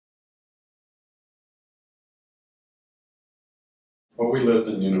Well, we lived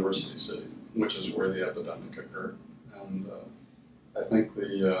in University City, which is where the epidemic occurred, and I think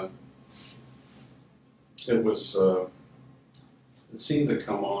it seemed to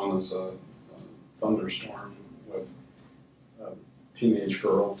come on as a thunderstorm with a teenage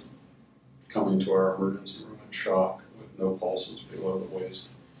girl coming to our emergency room in shock with no pulses below the waist,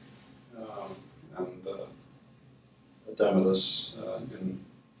 and edematous in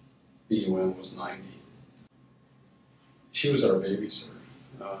BUN was 90. She was our babysitter,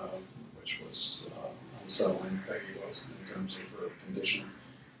 which was unsettling. Peggy was in terms of her condition.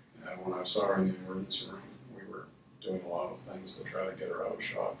 When I saw her in the emergency room, we were doing a lot of things to try to get her out of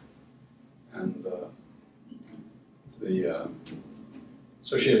shock. And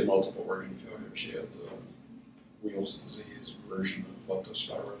so she had multiple organ failure. She had the Wheels disease version of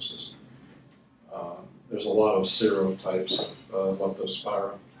leptospirosis. There's a lot of serotypes of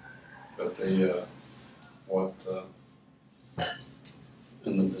leptospira, but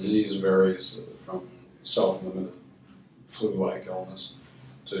and the disease varies from self-limited flu-like illness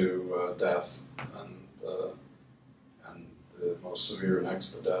to death, and the most severe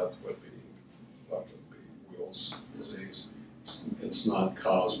next to death would be Wheels disease. It's not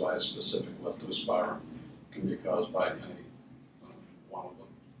caused by a specific leptospira. It can be caused by any one of them.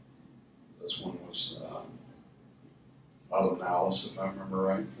 This one was autumnalis, if I remember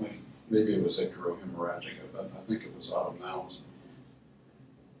rightly. Maybe it was icterohemorrhagica, but I think it was autumnalis.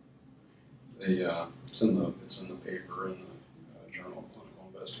 It's in the paper in the Journal of Clinical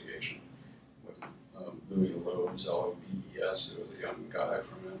Investigation with Louis Loebs, L-O-B-E-S, who was a young guy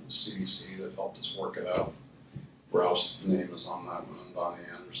from the CDC that helped us work it out. Ralph's name is on that one, and Donnie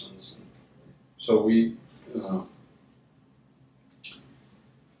Anderson's. And so we,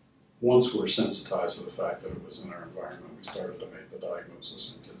 once we're sensitized to the fact that it was in our environment, we started to make the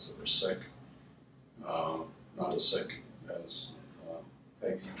diagnosis in kids that were sick, not as sick as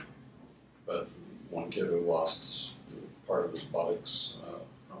Peggy, but one kid who lost part of his buttocks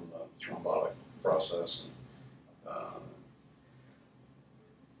from the thrombotic process.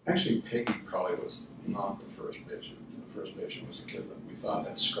 Actually, Peggy probably was not the first patient. The first patient was a kid that we thought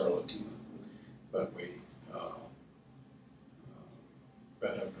had scarlatina, but we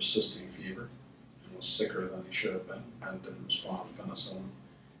that had persisting fever and was sicker than he should have been and didn't respond to penicillin.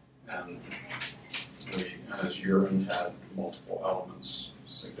 And his urine had multiple elements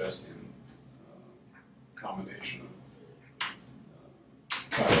suggesting combination of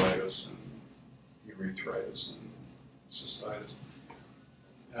thyroiditis and urethritis and cystitis.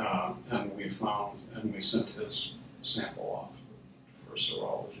 And we sent his sample off for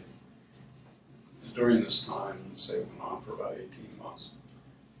serology. During this time, let's say it went on for about 18 months,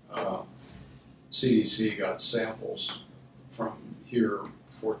 CDC got samples from here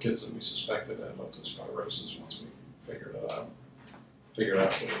for kids that we suspected had leptospirosis once we figured out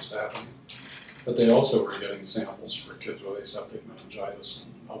what was happening. But they also were getting samples for kids with aseptic meningitis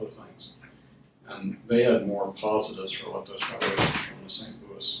and other things. And they had more positives for leptospirosis from the St.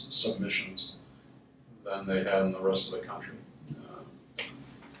 Louis submissions than they had in the rest of the country.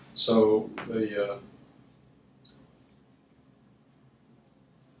 So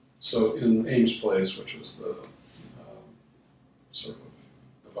in Ames Place, which was the sort of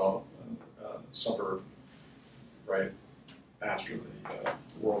developed suburb right after the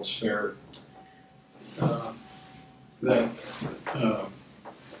World's Fair,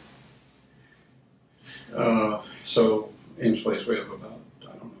 so Ames Place, we have about,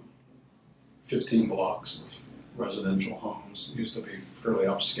 15 blocks of residential homes. It used to be fairly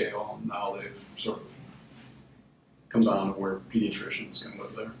upscale, and now they've sort of come down to where pediatricians can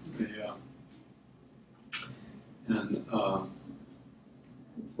live there.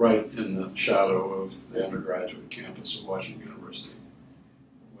 Right in the shadow of the undergraduate campus of Washington University,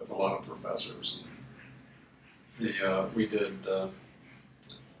 with a lot of professors.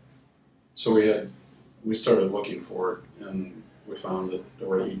 We started looking for it, and we found that there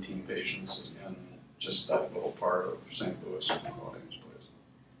were 18 patients in just that little part of St. Louis called Ames Place.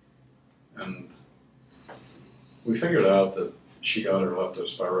 And we figured out that she got her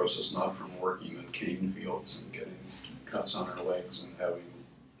leptospirosis not from working in cane fields and getting cuts on her legs and having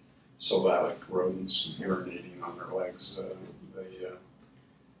sylvatic rodents urinating on her legs,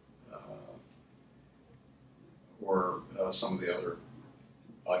 or some of the other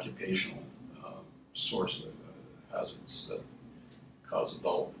occupational source hazards that cause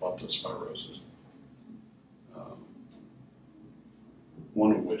adult leptospirosis.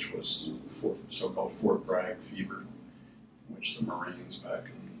 One of which was so-called Fort Bragg fever, which the Marines back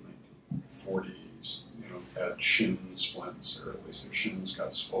in the 1940s, had shin splints, or at least their shins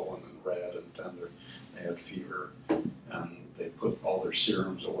got swollen and red and tender. They had fever, and they put all their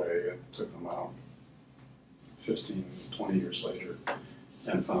serums away and took them out 15, 20 years later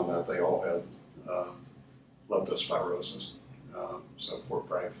and found out they all had leptospirosis. So Fort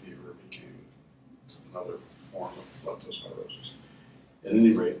Bragg fever became another form of leptospirosis. At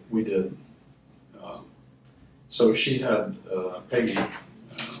any rate, we did. So she had, Peggy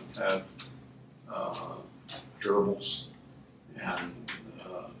had gerbils and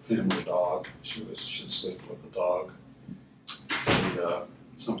family dog. She'd sleep with the dog.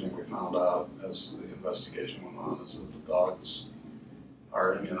 Something we found out as the investigation went on is that the dogs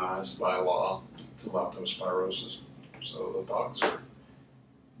are immunized by law to leptospirosis. So the dogs are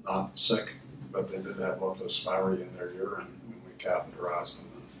not sick, but they did have leptospirosis in their urine when we catheterized them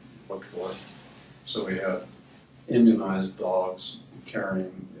and looked for it. So we had immunized dogs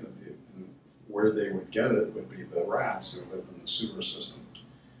carrying, where they would get it would be the rats who lived in the sewer system,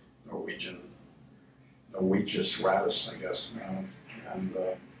 Norwegian ratus, I guess.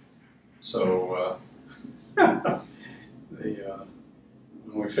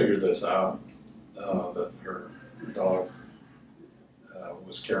 When we figured this out, that her dog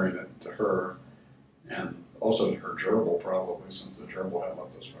was carrying it to her, and also to her gerbil probably, since the gerbil had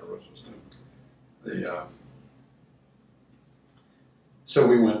leptospirosis too. So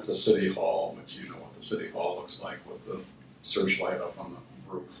we went to City Hall, which you know what the City Hall looks like with the searchlight up on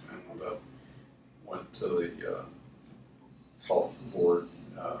the roof, and went to the health board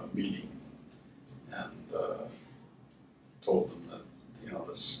meeting and told them that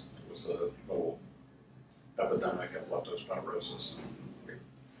this was a little epidemic of leptospirosis and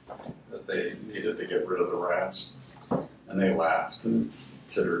that they needed to get rid of the rats, and they laughed and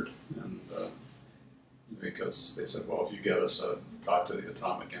tittered and because they said, well, if you talk to the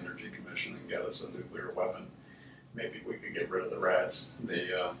Atomic Energy Commission and get us a nuclear weapon, maybe we could get rid of the rats.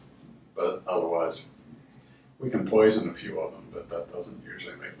 But otherwise, we can poison a few of them, but that doesn't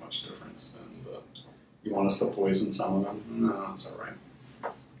usually make much difference. And you want us to poison some of them? No, that's all right.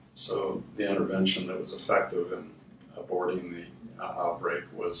 So the intervention that was effective in aborting the outbreak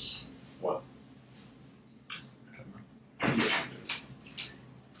was what?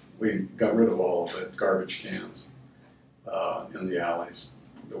 We got rid of all of the garbage cans in the alleys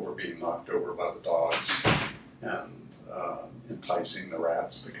that were being knocked over by the dogs and enticing the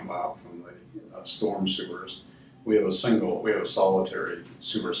rats to come out from the storm sewers. We have a solitary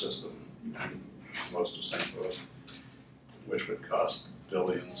sewer system in most of St. Louis, which would cost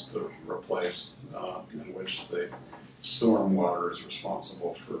billions to replace, in which the storm water is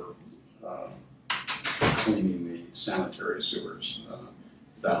responsible for cleaning the sanitary sewers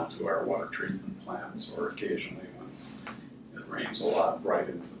down to our water treatment plants, or occasionally when it rains a lot, right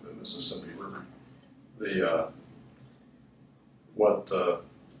into the Mississippi River.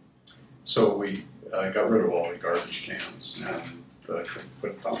 So we got rid of all the garbage cans and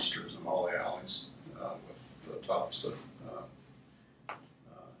put dumpsters in all the alleys with the tops that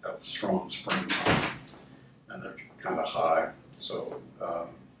have strong springs on them, and they're kind of high. So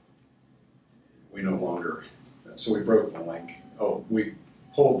we no longer. So we broke the link. We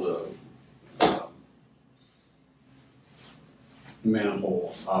pulled the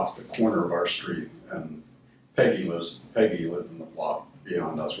manhole off the corner of our street, and Peggy lived in the block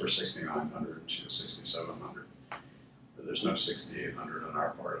beyond us. We're 6,900, and she was 6,700. But there's no 6,800 in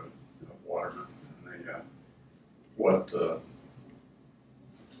our part of Waterman. And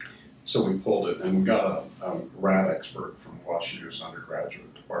so we pulled it, and we got a rat expert from WashU's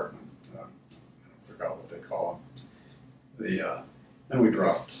undergraduate department. I forgot what they call them. And we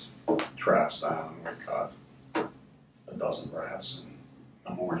dropped traps down, and we caught a dozen rats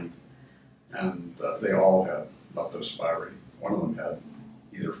in a morning, and they all had leptospirosis. One of them had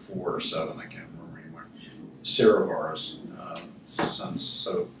either 4 or 7, I can't remember anymore. Cerevirus,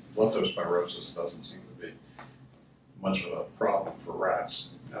 so leptospirosis doesn't seem to be much of a problem for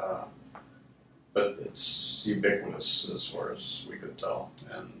rats, but it's ubiquitous as far as we could tell,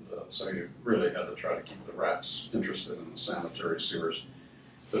 and so you really had to try to keep the rats interested in the sanitary sewers.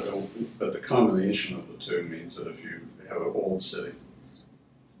 But the combination of the two means that if you have an old city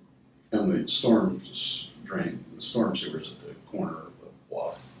and the storm sewers at the corner of the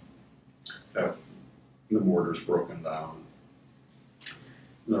block have the mortars broken down,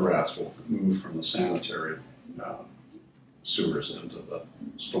 the rats will move from the sanitary sewers into the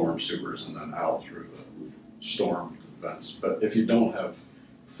storm sewers and then out through the storm vents. But if you don't have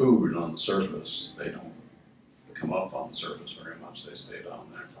food on the surface, they don't come up on the surface very much. They stay down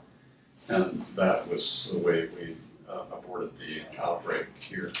there. And that was the way we aborted the outbreak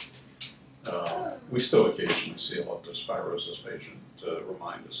here. We still occasionally see a leptospirosis patient to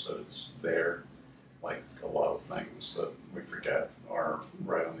remind us that it's there. like a lot of things that we forget are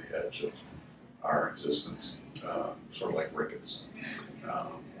right on the edge of our existence, sort of like rickets,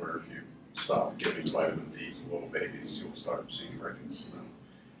 where if you stop giving vitamin D to little babies, you'll start seeing rickets. And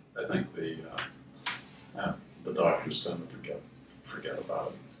I think the doctors tend to forget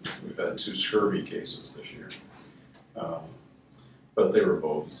about it. We've had 2 scurvy cases this year, but they were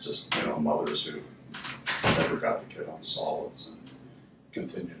both just mothers who never got the kid on solids and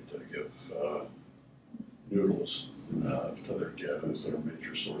continued to give noodles to their kid as their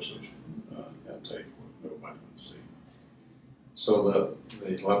major source of intake with no vitamin C. So the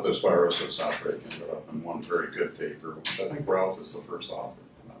leptospirosis outbreak ended up in one very good paper, which I think Ralph is the first author,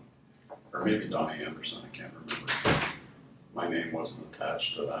 or maybe Donnie Anderson, I can't remember. My name wasn't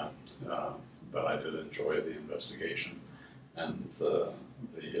attached to that, but I did enjoy the investigation and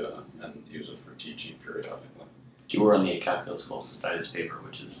and use it for teaching periodically. You were on the Acalculous cholecystitis paper,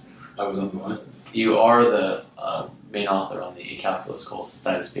 which is... I was on the line. You are the main author on the Acalculous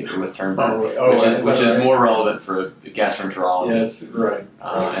cholecystitis paper with Turnbull, which is more relevant for gastroenterology. Yes, right.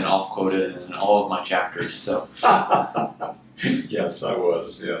 And off-quoted in all of my chapters. So. Yes, I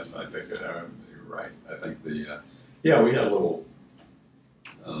was. Yes, I think you're right. I think we had a little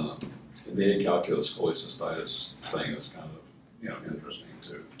the Acalculous cholecystitis thing is kind of interesting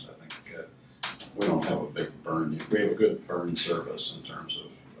too. I think we don't have a big burn. We have a good burn service in terms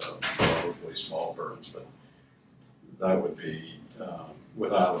of relatively small burns, but that would be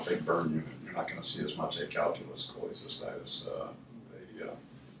without a big burn unit. You're not going to see as much Acalculous cholecystitis, and we don't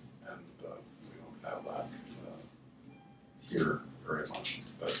have that here very much.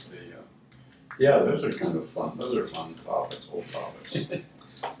 But those are kind of fun. Those are fun topics, old topics.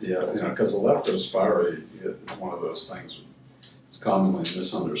 Because the leptospirosis is one of those things. It's commonly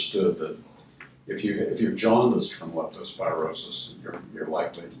misunderstood that if you're jaundiced from leptospirosis, you're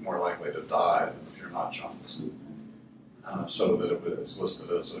more likely to die than if you're not jaundiced. So that it's listed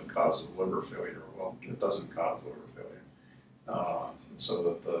as a cause of liver failure. Well, it doesn't cause liver failure. So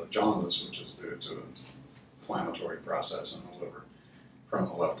that the jaundice, which is due to an inflammatory process in the liver from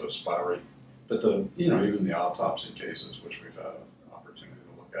the leptospirosis, but even the autopsy cases, which we've had an opportunity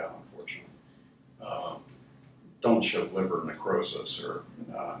to look at, unfortunately, don't show liver necrosis, and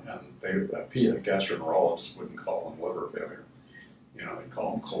a gastroenterologist wouldn't call them liver failure. They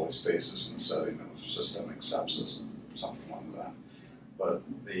call them cholestasis in the setting of systemic sepsis and something like that.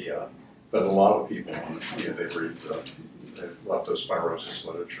 But a lot of people, when they read the leptospirosis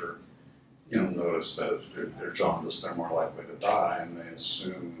literature, notice that if they're jaundiced, they're more likely to die, and they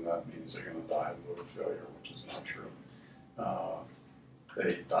assume that means they're going to die of liver failure, which is not true.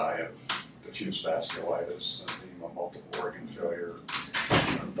 They die of diffuse vasculitis, edema, multiple organ failure,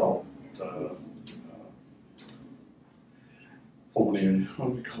 adult pulmonary, what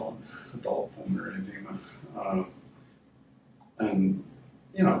do we call it? Adult pulmonary edema, and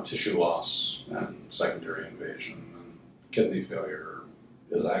tissue loss and secondary invasion and kidney failure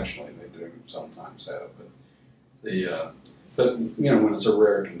is actually they do sometimes have, but when it's a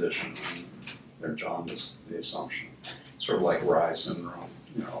rare condition, they're jaundiced, the assumption, sort of like Rye syndrome.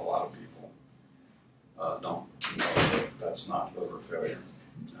 A lot of people don't know that that's not liver failure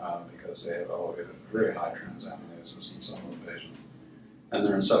because they have elevated, very high transaminases in some of the patients, and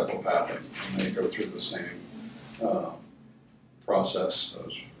they're encephalopathic, and they go through the same process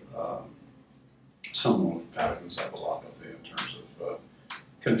as someone with hepatic encephalopathy in terms of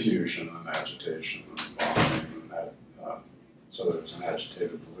confusion and agitation and vomiting, and so there's an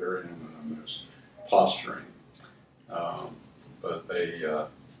agitated delirium, and then there's posturing. But they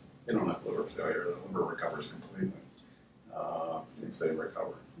don't have liver failure. The liver recovers completely if they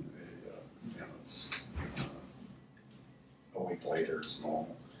recover. It's a week later, it's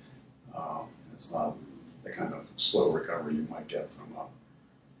normal. It's not the kind of slow recovery you might get from a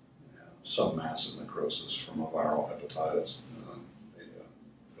submassive necrosis from a viral hepatitis.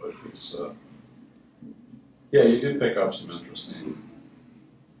 But it's you do pick up some interesting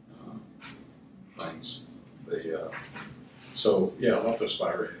things.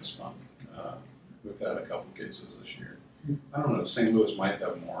 Leptospirosis is fun. We've had a couple cases this year. I don't know, St. Louis might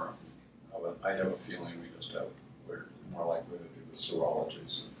have more of it. I have a feeling we're more likely to do the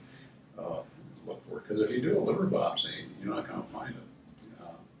serologies and look for it. Because if you do a liver biopsy, you're not going to find it.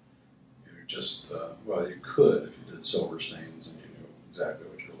 You just, you could if you did silver stains and you knew exactly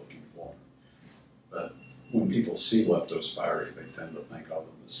what you're looking for. But when people see leptospirosis, they tend to think of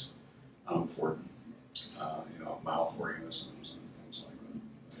them as unimportant, mouth organisms and things like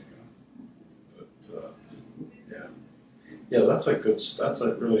that. But that's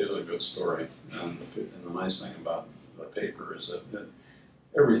really is a good story. And the nice thing about the paper is that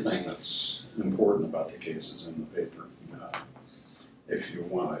everything that's important about the cases in the paper. If you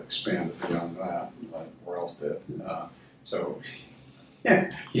want to expand it beyond that, like Ralph did. So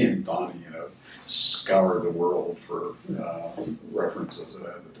he and Donnie, scoured the world for references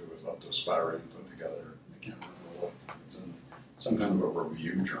that had to do with leptospirosis and put together. I can't remember what. It's in some kind of a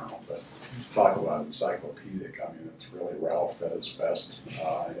review journal, but talk about encyclopedic. I mean, it's really Ralph at his best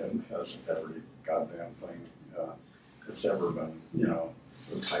and has every goddamn thing that's ever been,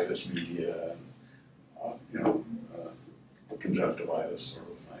 otitis media and, conjunctivitis sort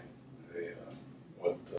of thing.